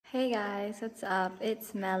Hey guys, what's up?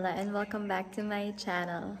 It's Meluhh and welcome back to my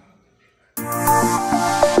channel.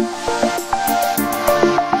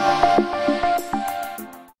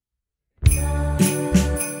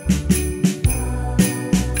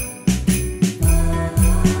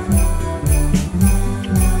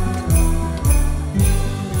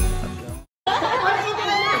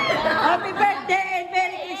 Happy birthday and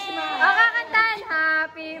Merry Christmas! Kakantahan,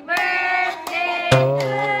 Happy birthday to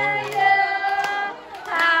you!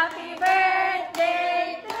 Happy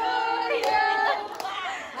birthday to you!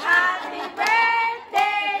 Happy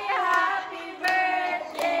birthday! Happy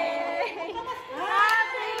birthday!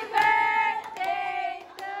 Happy birthday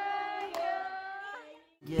to you!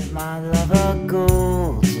 Give my love a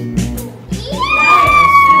golden ring.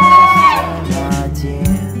 My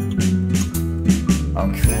dear, on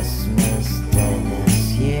Christmas Day this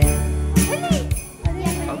year.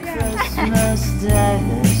 On Christmas Day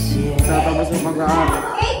this year. Tatapos ang mag-aaral.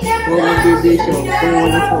 Kung magbibisyo, kung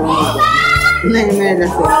wala sa umaga. Naimeda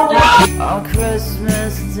siya. On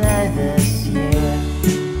Christmas Day this year.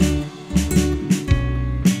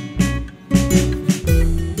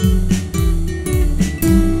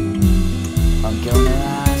 I'm gonna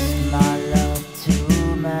ask my love to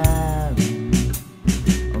marry me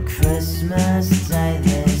on Christmas Day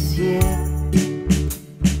this year.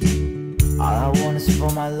 All I want is for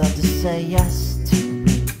my love to say yes to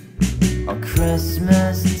me on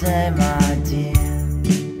Christmas Day, my dear.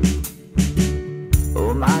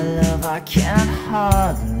 Oh my love, I can't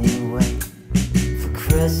hardly wait for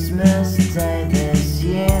Christmas Day this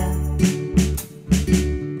year.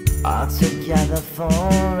 Our together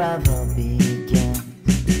forever begins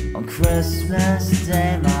on Christmas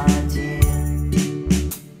Day, my dear.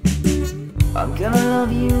 I'm gonna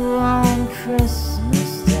love you on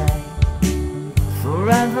Christmas Day,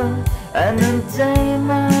 forever and a day,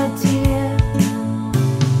 my dear.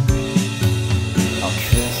 On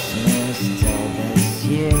Christmas Day this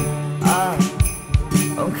year, oh,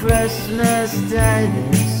 on Christmas Day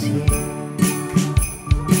this year.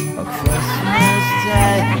 On Christmas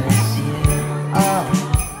Day this year, oh,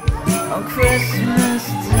 on Christmas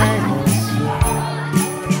Day this year.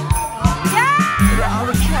 Yeah! All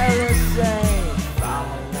the carolers say,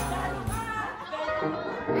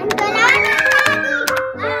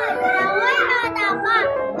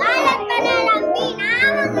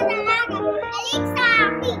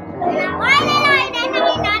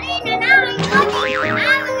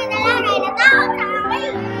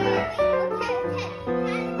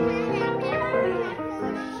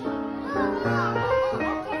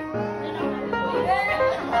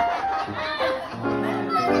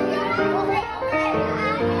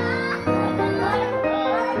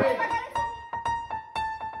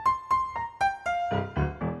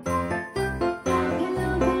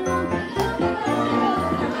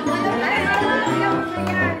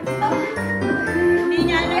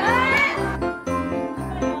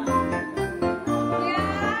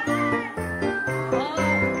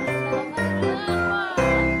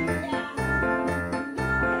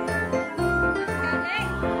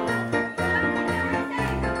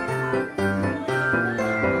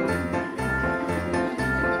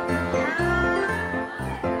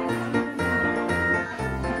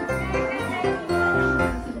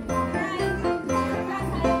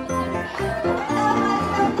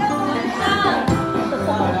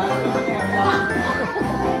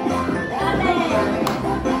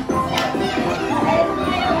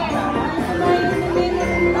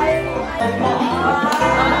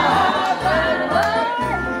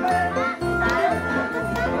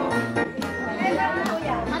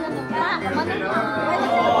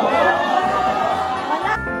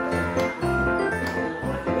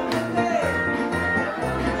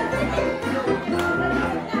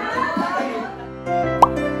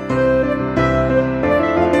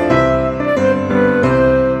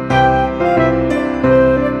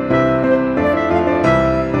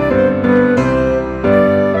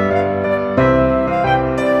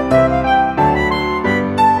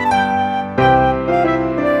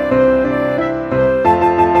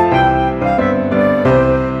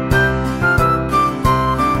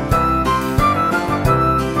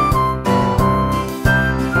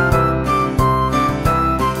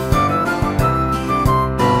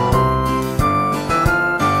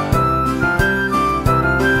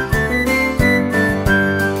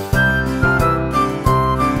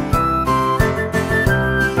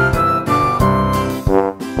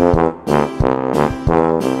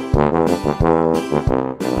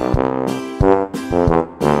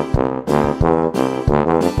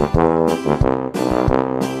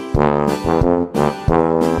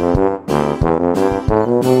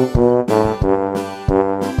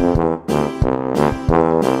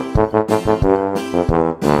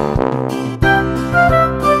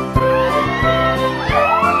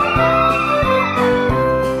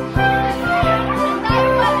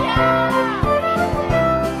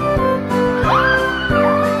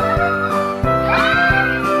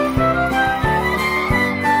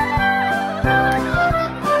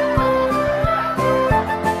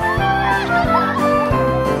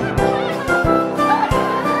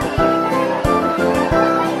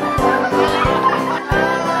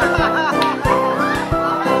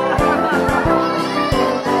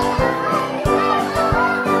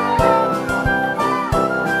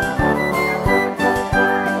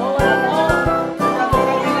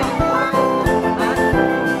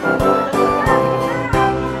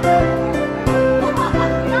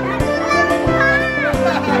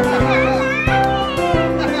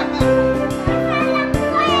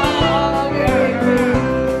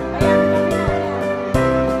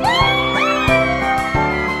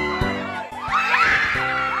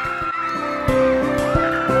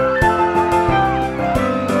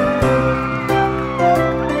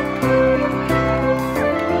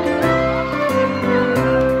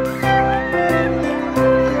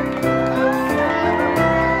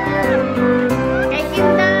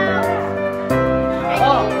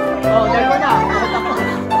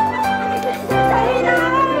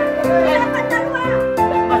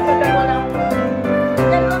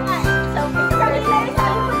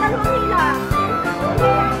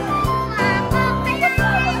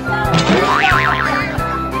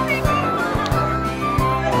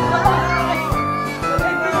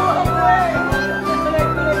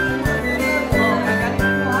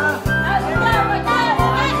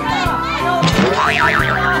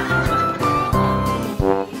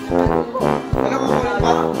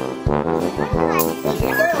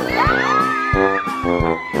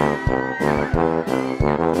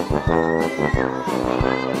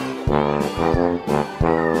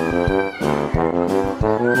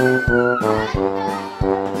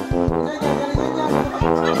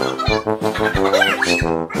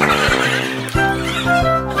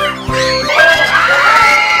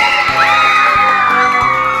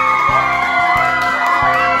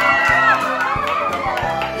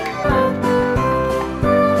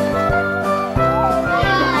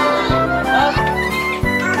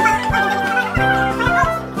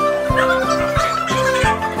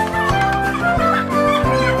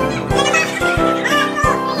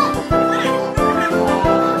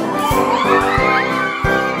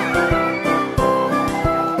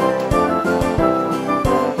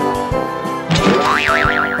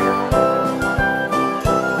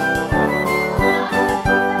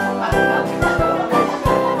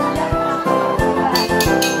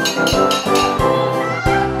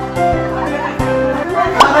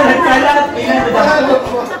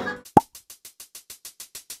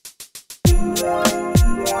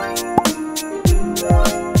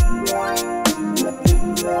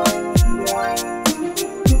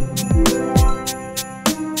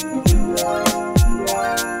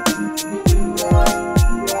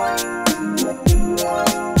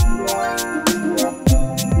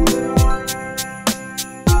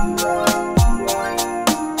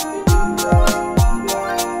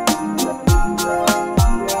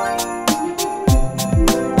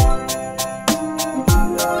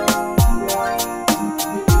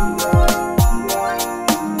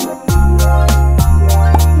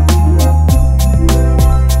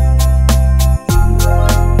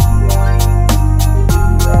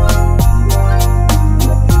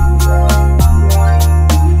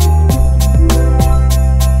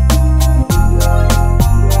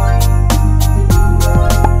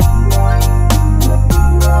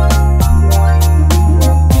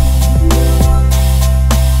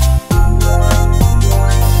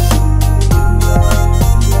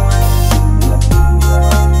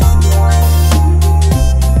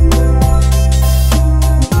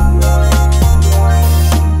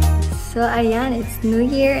 New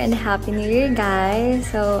Year and Happy New Year, guys!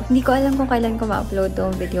 So, hindi ko alam kung kailan ko ma-upload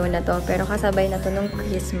tong video na to, pero kasabay na to nung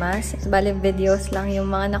Christmas. Bale, videos lang yung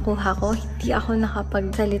mga nakuha ko. Hindi ako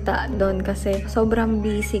nakapagsalita doon kasi sobrang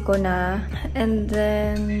busy ko na. And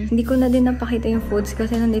then, hindi ko na din napakita yung foods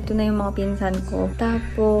kasi nandito na yung mga pinsan ko.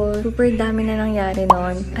 Tapos, super dami na nangyari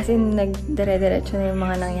noon. As in, nagdire-diretso na yung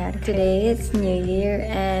mga nangyari. Today, it's New Year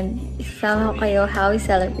and isama ko kayo how we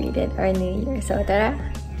celebrated our New Year. So, tara!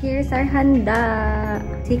 Here's our handa.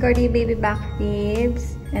 Chicory baby back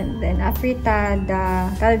ribs. And then afritada,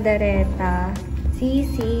 caldereta,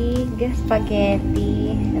 sisig,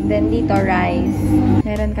 spaghetti, and then dito rice.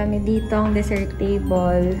 Meron kami dito ang dessert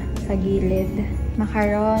table sa gilid.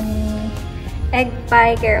 Macaroni, egg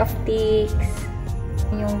pie, care of Tix,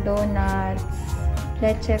 yung donuts,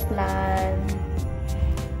 leche flan,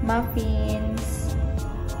 muffins,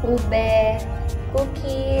 ube,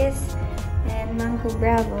 cookies, and mango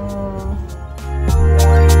bravo.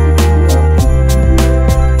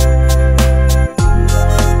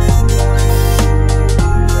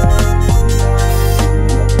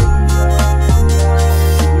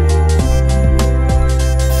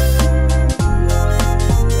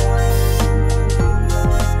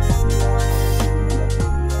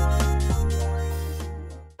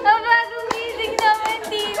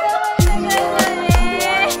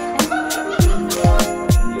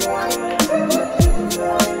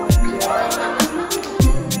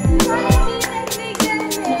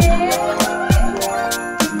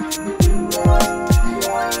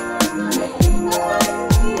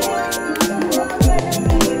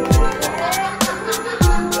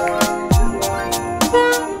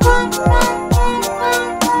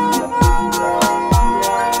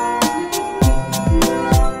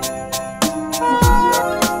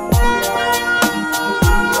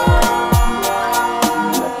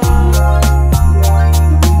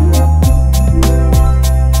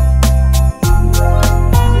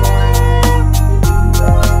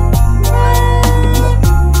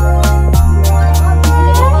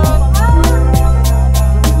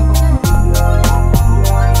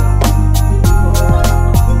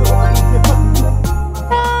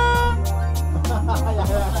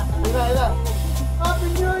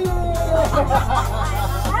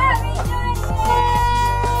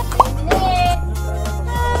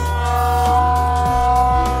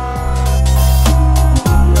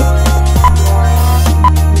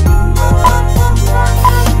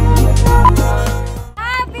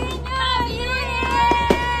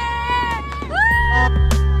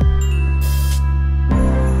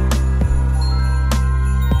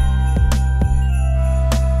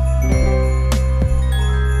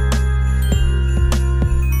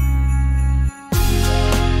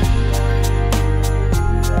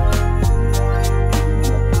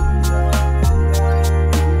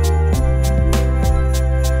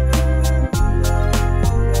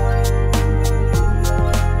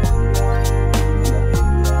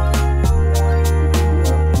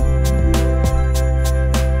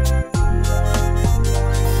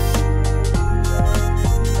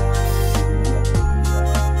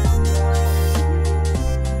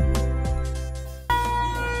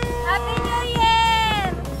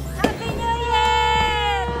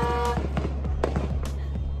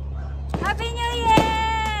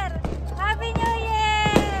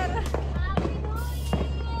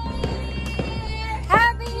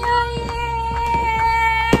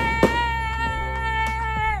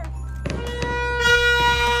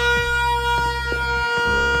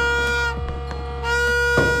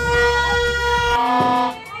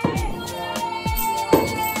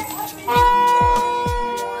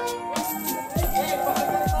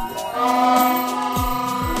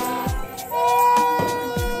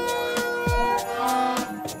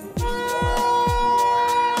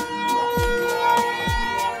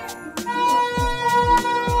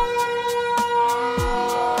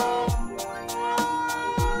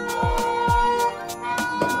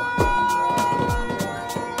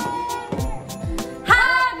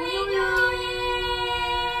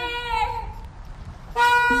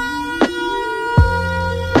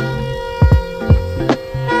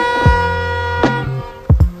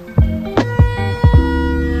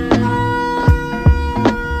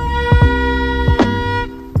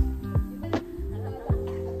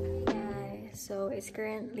 it's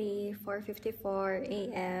currently 4:54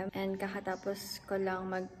 AM and kakatapos ko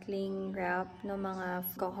lang mag-cling wrap ng mga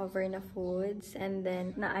cover na foods, and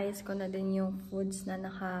then naayos ko na din yung foods na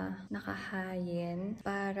nakahayin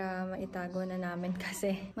para maitago na namin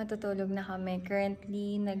kasi matutulog na kami.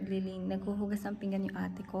 Currently, naghuhugas ng pinggan yung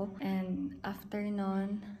ate ko, and after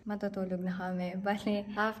nun, matutulog na kami. Bale,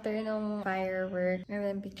 after nung firework,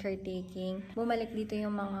 meron picture taking, bumalik dito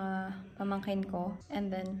yung mga pamangkin ko,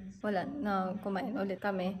 and then wala na, kumain ulit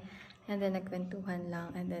kami, and then nagkwentuhan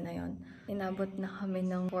lang, and then ayun, inabot na kami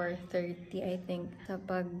ng 4:30 I think sa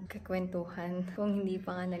pagkakwentuhan. Kung hindi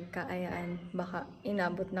pa nga nagkaayaan, baka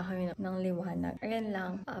inabot na kami ng liwanag. Ayan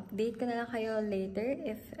lang, update ko na lang kayo later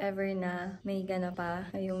if ever na may ganap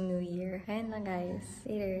pa ngayong New Year. Ayan lang guys,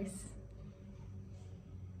 laters.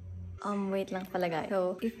 Wait lang pala guys.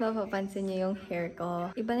 So, if mapapansin niyo yung hair ko,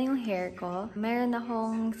 iba na yung hair ko. Meron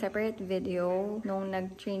akong separate video nung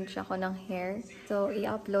nag-change ako ng hair. So,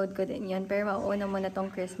 i-upload ko din yun. Pero mauuna muna tong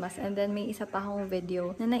Christmas. And then, may isa pa akong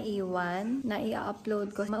video na naiwan na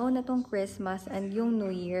i-upload ko. Mauna tong Christmas and yung New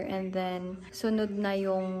Year. And then, sunod na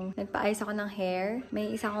yung nagpaayos ako ng hair. May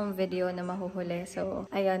isa akong video na mahuhuli. So,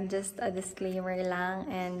 ayun, just a disclaimer lang.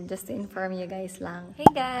 And just to inform you guys lang. Hey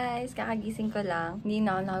guys! Kakagising ko lang. Hindi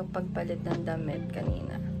na ako nakapagpalit ng damit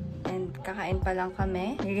kanina. And kakain pa lang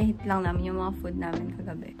kami. Nag-hit lang namin yung mga food namin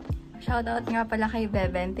kagabi. Shoutout nga pala kay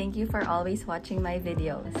Beben. Thank you for always watching my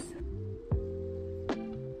videos.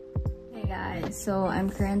 Hey guys, so I'm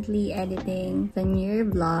currently editing the New Year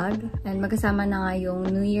vlog. And magkasama na nga yung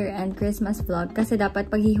New Year and Christmas vlog kasi dapat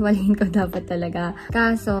paghihiwalayin ko dapat talaga.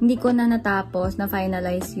 Kaso, hindi ko na natapos na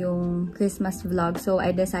finalize yung Christmas vlog. So,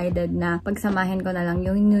 I decided na pagsamahin ko na lang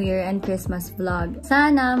yung New Year and Christmas vlog.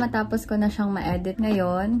 Sana matapos ko na siyang ma-edit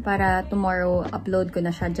ngayon para tomorrow upload ko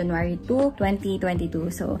na siya January 2,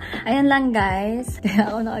 2022. So, ayan lang guys. Kaya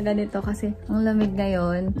ako nakaganito kasi ang lamig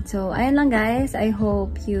ngayon. So, ayan lang guys. I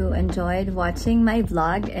hope you enjoyed watching my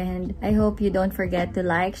vlog, and I hope you don't forget to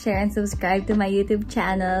like, share, and subscribe to my YouTube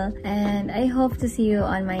channel, and I hope to see you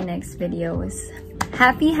on my next videos.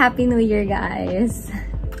 Happy New Year guys!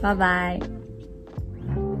 Bye bye!